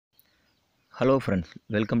Hello friends,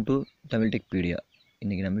 welcome to Tech Pedia.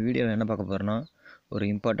 இன்றைக்கி நம்ம வீடியோவில் என்ன பார்க்க போகிறோன்னா, ஒரு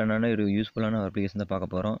இம்பார்ட்டண்டான ஒரு யூஸ்ஃபுல்லான அப்ளிகேஷன் தான்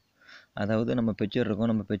பார்க்க போகிறோம். அதாவது நம்ம பிக்சர் இருக்கும்,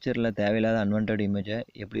 நம்ம பிக்சரில் தேவையில்லாத அன்வான்டட் இமேஜை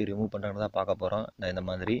எப்படி ரிமூவ் பண்ணுறதுன்னு தான் பார்க்க போகிறோம். இந்த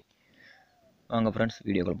மாதிரி வாங்க ஃப்ரெண்ட்ஸ்,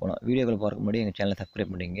 வீடியோக்கள் போகலாம். வீடியோக்கள் பார்க்க முன்னாடி எங்கள் சேனலை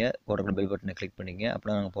சப்ஸ்கிரைப் பண்ணிங்க, போடுற பெல் பட்டனை கிளிக் பண்ணிங்க.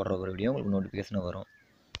 அப்போ நாங்கள் போடுற ஒரு வீடியோ உங்களுக்கு நோட்டிஃபிகேஷனாக வரும்.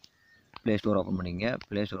 ப்ளே ஸ்டோர் ஓப்பன் பண்ணிங்க.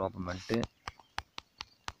 ப்ளே ஸ்டோர் ஓப்பன் பண்ணிட்டு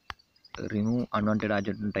ரிமூவ் அன்வான்டட்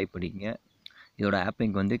ஆப்ஜெக்ட்னு டைப் பண்ணிங்க. இதோட ஆப்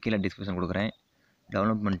லிங்க் வந்து கீழே டிஸ்கிரிப்ஷன் கொடுக்குறேன்.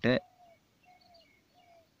 டவுன்லோட் பண்ணிட்டு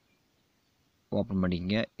ஓப்பன்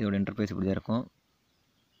பண்ணிக்கங்க. இதோட இன்டர்ஃபேஸ் இப்படி தான் இருக்கும்.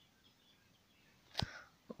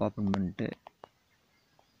 ஓப்பன் பண்ணிட்டு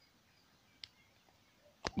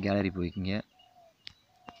கேலரி போய்க்குங்க.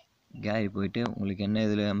 கேலரி போயிட்டு உங்களுக்கு என்ன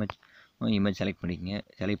இதில் இமேஜ் செலக்ட் பண்ணிக்கங்க.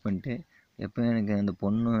 செலக்ட் பண்ணிட்டு எப்போ எனக்கு அந்த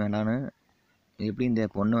பொண்ணு வேண்டான்னு எப்படி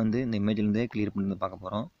இந்த பொண்ணை வந்து இந்த இமேஜ்லேருந்தே கிளியர் பண்ணி பார்க்க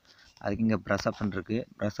போகிறோம். அதுக்கு இங்கே ப்ரஷ் ஆப்ஷன் இருக்குது.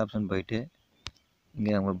 ப்ரஷ் ஆப்ஷன் போயிட்டு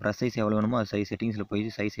இங்கே உங்களுக்கு ப்ரஷ் சைஸ் எவ்வளோ வேணுமோ அது சைஸ் செட்டிங்ஸில் போய்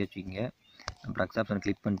சைஸ் வச்சுக்கிங்க. ப்ரஷ் ஆப்ஷன்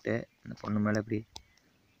கிளிக் பண்ணிட்டு இந்த பொண்ணு மேலே இப்படி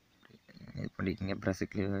இது பண்ணிக்கோங்க. ப்ரஷ்ஷு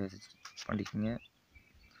கிளியர் பண்ணிக்கோங்க.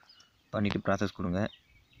 பண்ணிவிட்டு ப்ராசஸ் கொடுங்க.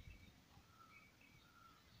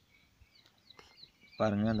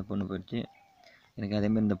 பாருங்கள், அந்த பொண்ணு போயிடுச்சு. எனக்கு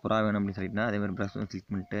அதேமாதிரி இந்த புறா வேணும் அப்படின்னு சொல்லிட்டுனா அதேமாதிரி ப்ரஷ்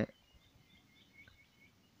கிளிக் பண்ணிட்டு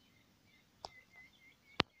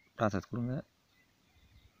ப்ராசஸ் கொடுங்க.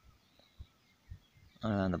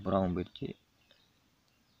 அந்த புறாவும் போயிடுச்சு.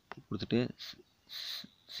 கொடுத்துட்டு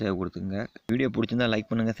சேவ் கொடுத்துங்க. வீடியோ பிடிச்சிருந்தா லைக்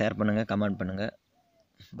பண்ணுங்கள், ஷேர் பண்ணுங்கள், கமெண்ட் பண்ணுங்கள்.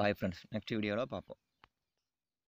 பாய் ஃப்ரெண்ட்ஸ், நெக்ஸ்ட் வீடியோவில் பார்ப்போம்.